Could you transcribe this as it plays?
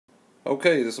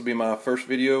Okay, this will be my first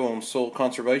video on soil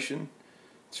conservation.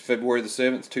 It's February the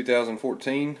 7th,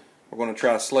 2014. We're going to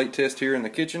try a slate test here in the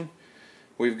kitchen.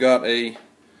 We've got a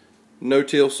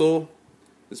no-till soil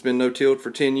that's been no-tilled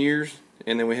for 10 years,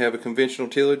 and then we have a conventional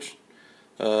tillage.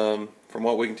 From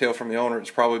what we can tell from the owner, it's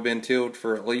probably been tilled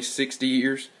for at least 60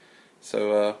 years.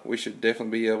 So we should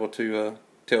definitely be able to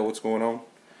tell what's going on.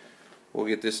 We'll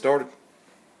get this started.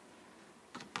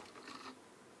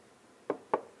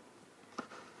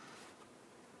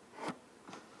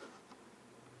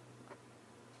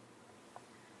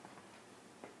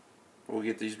 We'll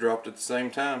get these dropped at the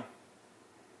same time.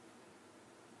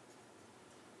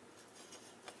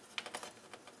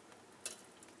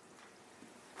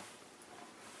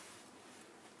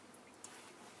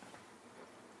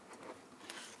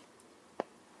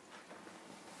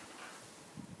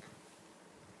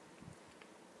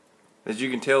 As you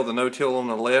can tell, the no-till on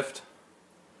the left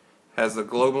has the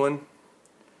globalin,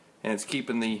 and it's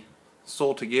keeping the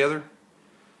soil together,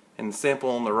 and the sample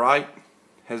on the right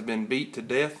has been beat to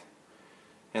death,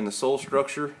 and the soil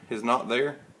structure is not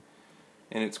there,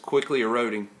 and it's quickly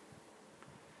eroding.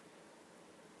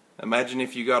 Imagine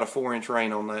if you got a 4-inch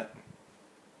rain on that.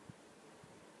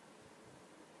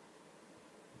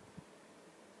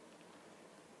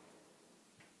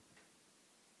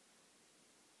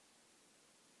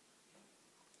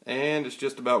 And it's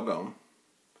just about gone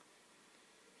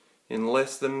in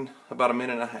less than about a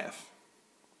minute and a half.